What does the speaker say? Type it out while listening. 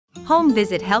Home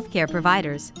visit healthcare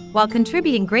providers, while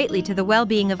contributing greatly to the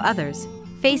well-being of others,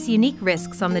 face unique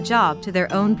risks on the job to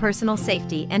their own personal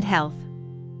safety and health.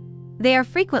 They are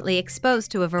frequently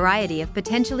exposed to a variety of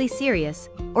potentially serious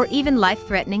or even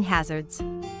life-threatening hazards.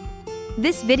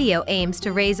 This video aims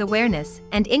to raise awareness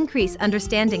and increase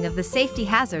understanding of the safety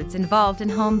hazards involved in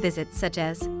home visits such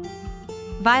as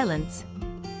violence,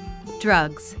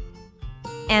 drugs,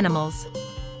 animals,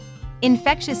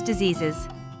 infectious diseases,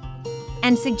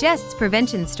 and suggests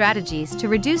prevention strategies to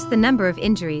reduce the number of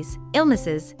injuries,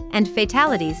 illnesses, and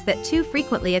fatalities that too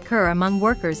frequently occur among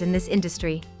workers in this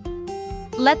industry.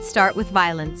 Let's start with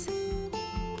violence.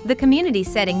 The community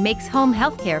setting makes home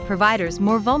healthcare providers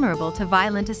more vulnerable to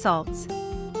violent assaults.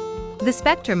 The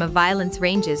spectrum of violence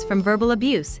ranges from verbal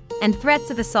abuse and threats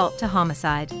of assault to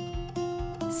homicide.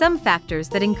 Some factors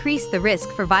that increase the risk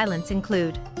for violence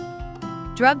include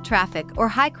drug traffic or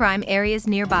high crime areas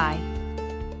nearby,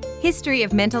 history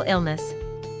of mental illness,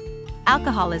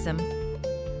 alcoholism,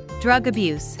 drug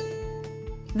abuse.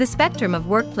 The spectrum of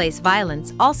workplace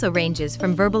violence also ranges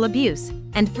from verbal abuse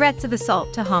and threats of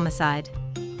assault to homicide.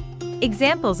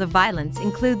 Examples of violence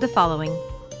include the following.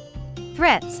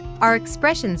 Threats are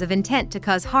expressions of intent to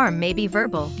cause harm, may be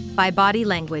verbal, by body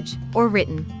language, or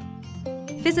written.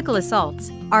 Physical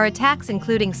assaults are attacks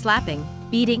including slapping,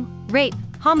 beating, rape,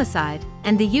 homicide,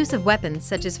 and the use of weapons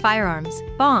such as firearms,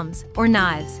 bombs, or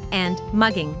knives, and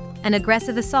mugging, an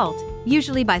aggressive assault,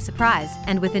 usually by surprise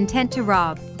and with intent to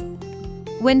rob.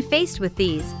 When faced with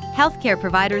these, healthcare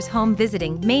providers home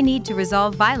visiting may need to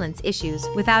resolve violence issues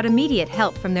without immediate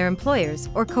help from their employers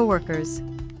or coworkers.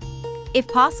 If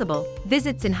possible,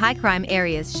 visits in high-crime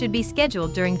areas should be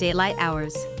scheduled during daylight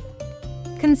hours.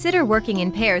 Consider working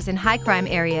in pairs in high-crime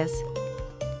areas.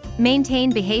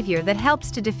 Maintain behavior that helps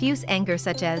to diffuse anger,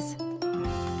 such as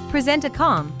present a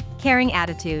calm, caring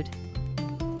attitude.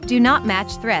 Do not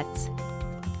match threats.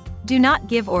 Do not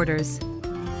give orders.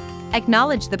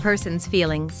 Acknowledge the person's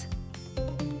feelings.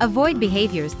 Avoid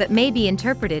behaviors that may be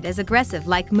interpreted as aggressive,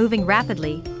 like moving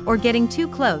rapidly or getting too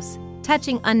close,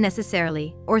 touching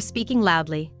unnecessarily, or speaking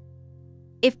loudly.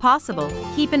 If possible,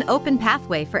 keep an open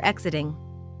pathway for exiting.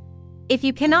 If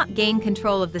you cannot gain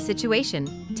control of the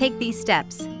situation, take these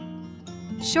steps.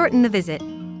 Shorten the visit.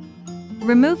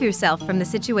 Remove yourself from the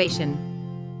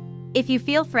situation. If you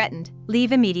feel threatened,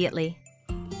 leave immediately.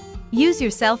 Use your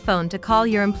cell phone to call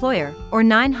your employer or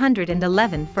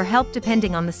 911 for help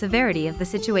depending on the severity of the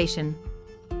situation.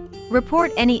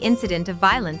 Report any incident of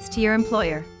violence to your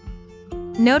employer.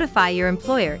 Notify your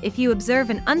employer if you observe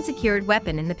an unsecured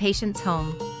weapon in the patient's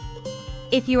home.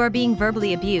 If you are being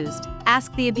verbally abused,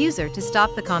 ask the abuser to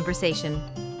stop the conversation.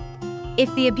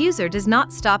 If the abuser does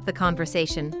not stop the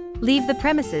conversation, leave the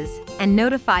premises and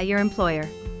notify your employer.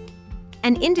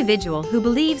 An individual who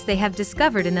believes they have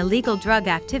discovered an illegal drug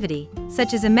activity,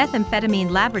 such as a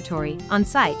methamphetamine laboratory, on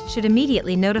site should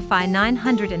immediately notify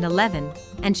 911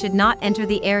 and should not enter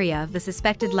the area of the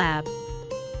suspected lab.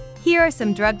 Here are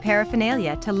some drug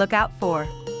paraphernalia to look out for.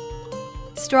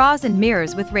 Straws and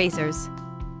mirrors with razors.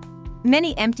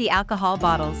 Many empty alcohol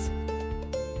bottles.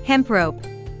 Hemp rope.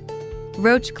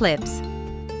 Roach clips.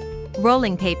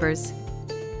 Rolling papers.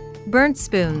 Burnt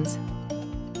spoons.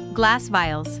 Glass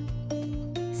vials.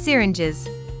 Syringes.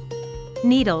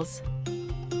 Needles.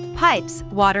 Pipes,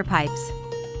 water pipes.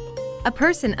 A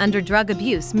person under drug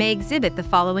abuse may exhibit the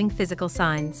following physical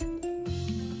signs.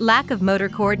 Lack of motor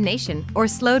coordination or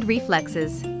slowed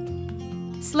reflexes.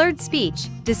 Slurred speech,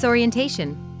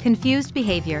 disorientation, confused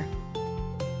behavior.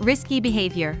 Risky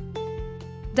behavior.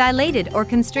 Dilated or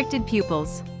constricted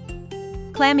pupils.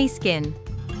 Clammy skin.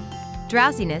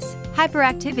 Drowsiness,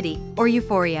 hyperactivity, or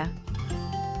euphoria.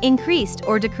 Increased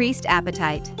or decreased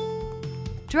appetite.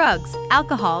 Drugs,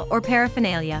 alcohol, or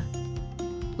paraphernalia.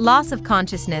 Loss of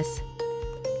consciousness.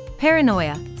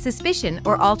 Paranoia, suspicion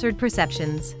or altered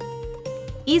perceptions.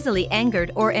 Easily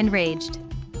angered or enraged.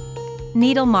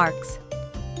 Needle marks.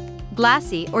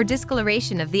 Glassy or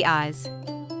discoloration of the eyes.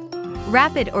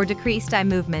 Rapid or decreased eye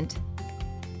movement.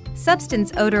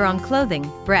 Substance odor on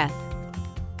clothing, breath.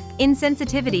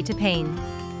 Insensitivity to pain.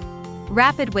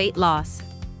 Rapid weight loss.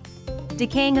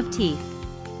 Decaying of teeth.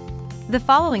 The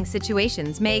following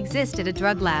situations may exist at a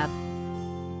drug lab.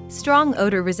 Strong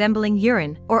odor resembling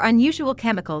urine or unusual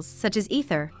chemicals such as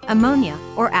ether, ammonia,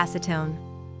 or acetone.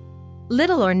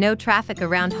 Little or no traffic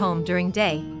around home during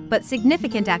day, but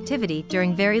significant activity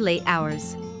during very late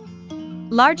hours.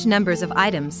 Large numbers of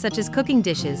items such as cooking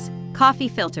dishes, coffee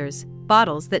filters,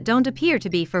 bottles that don't appear to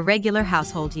be for regular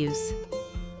household use.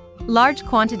 Large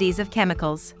quantities of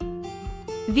chemicals.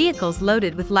 Vehicles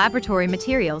loaded with laboratory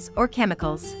materials or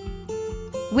chemicals.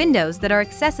 Windows that are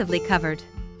excessively covered.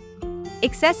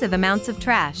 Excessive amounts of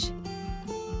trash.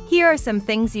 Here are some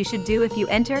things you should do if you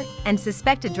enter and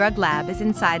suspect a drug lab is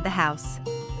inside the house.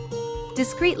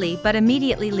 Discreetly but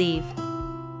immediately leave.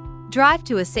 Drive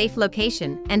to a safe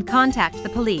location and contact the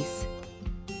police.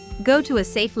 Go to a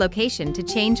safe location to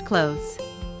change clothes.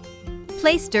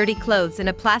 Place dirty clothes in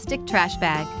a plastic trash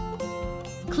bag.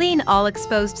 Clean all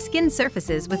exposed skin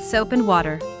surfaces with soap and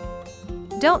water.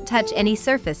 Don't touch any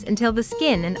surface until the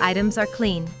skin and items are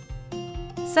clean.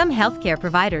 Some healthcare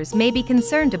providers may be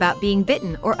concerned about being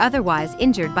bitten or otherwise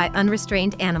injured by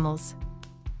unrestrained animals.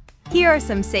 Here are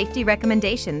some safety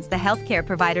recommendations the healthcare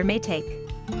provider may take.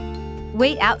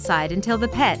 Wait outside until the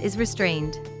pet is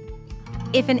restrained.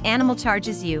 If an animal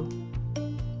charges you,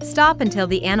 stop until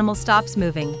the animal stops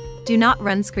moving. Do not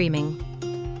run screaming.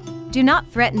 Do not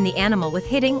threaten the animal with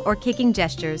hitting or kicking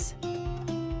gestures.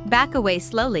 Back away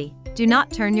slowly. Do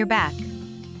not turn your back.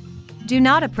 Do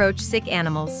not approach sick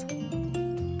animals.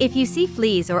 If you see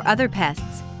fleas or other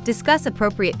pests, discuss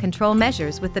appropriate control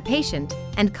measures with the patient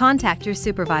and contact your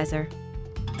supervisor.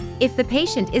 If the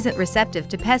patient isn't receptive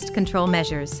to pest control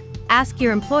measures, ask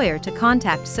your employer to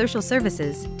contact social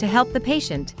services to help the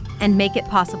patient and make it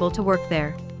possible to work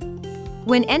there.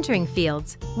 When entering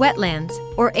fields, wetlands,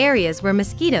 or areas where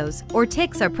mosquitoes or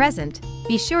ticks are present,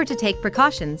 be sure to take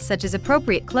precautions such as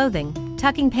appropriate clothing,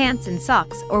 tucking pants and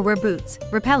socks or wear boots,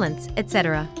 repellents,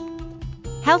 etc.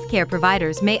 Healthcare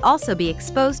providers may also be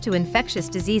exposed to infectious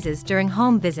diseases during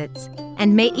home visits,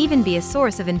 and may even be a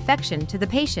source of infection to the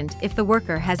patient if the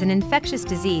worker has an infectious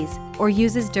disease or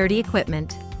uses dirty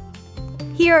equipment.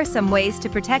 Here are some ways to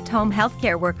protect home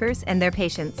healthcare workers and their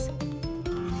patients.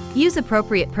 Use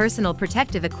appropriate personal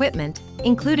protective equipment,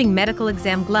 including medical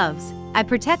exam gloves, eye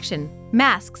protection,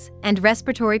 masks, and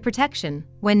respiratory protection,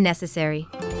 when necessary.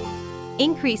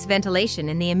 Increase ventilation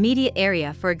in the immediate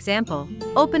area, for example,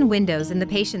 open windows in the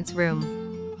patient's room.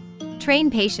 Train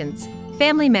patients,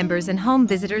 family members and home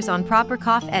visitors on proper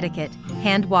cough etiquette,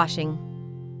 hand washing.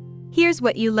 Here's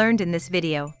what you learned in this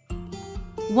video.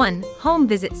 1. Home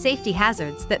visit safety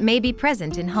hazards that may be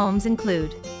present in homes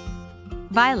include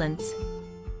violence,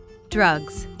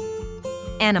 drugs,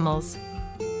 animals,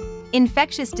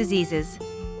 infectious diseases.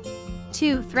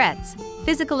 2. Threats,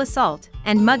 physical assault,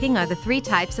 and mugging are the 3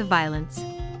 types of violence.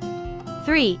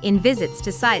 3. In visits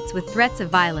to sites with threats of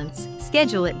violence,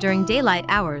 schedule it during daylight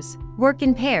hours, work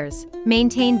in pairs,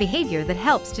 maintain behavior that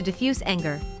helps to diffuse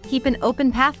anger, keep an open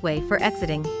pathway for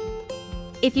exiting.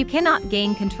 If you cannot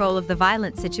gain control of the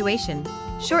violent situation,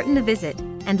 shorten the visit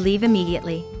and leave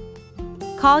immediately.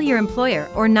 Call your employer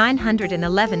or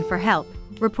 911 for help.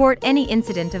 Report any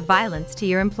incident of violence to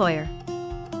your employer.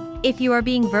 If you are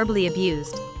being verbally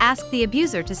abused, ask the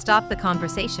abuser to stop the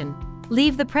conversation,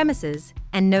 leave the premises,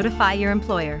 and notify your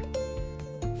employer.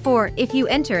 4. If you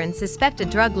enter and suspect a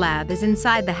drug lab is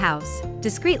inside the house,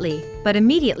 discreetly, but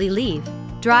immediately leave.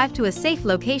 Drive to a safe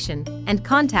location and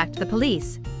contact the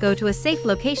police. Go to a safe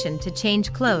location to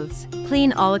change clothes,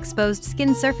 clean all exposed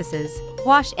skin surfaces,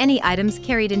 wash any items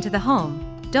carried into the home.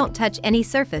 Don't touch any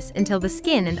surface until the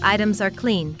skin and items are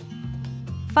clean.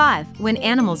 5. When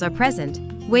animals are present,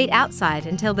 wait outside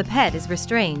until the pet is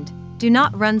restrained. Do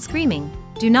not run screaming.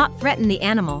 Do not threaten the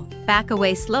animal. Back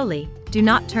away slowly. Do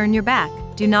not turn your back.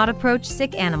 Do not approach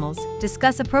sick animals.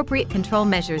 Discuss appropriate control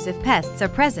measures if pests are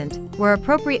present. Wear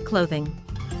appropriate clothing.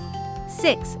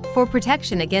 6. For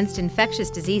protection against infectious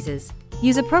diseases,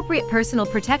 use appropriate personal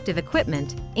protective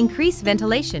equipment. Increase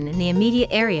ventilation in the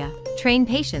immediate area. Train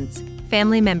patients,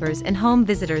 family members and home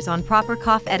visitors on proper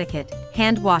cough etiquette,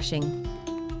 hand washing.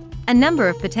 A number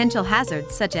of potential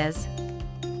hazards such as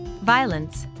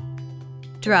violence,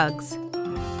 drugs,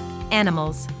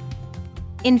 animals,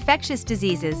 infectious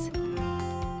diseases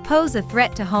pose a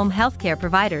threat to home healthcare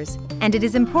providers, and it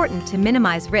is important to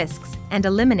minimize risks and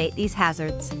eliminate these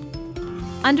hazards.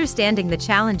 Understanding the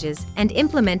challenges and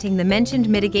implementing the mentioned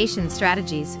mitigation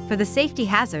strategies for the safety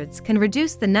hazards can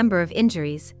reduce the number of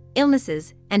injuries,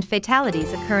 illnesses, and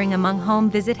fatalities occurring among home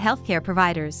visit healthcare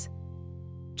providers.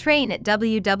 Train at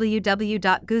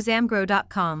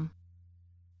www.guzamgrow.com.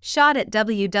 Shot at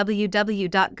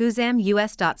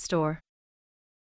www.guzamus.store.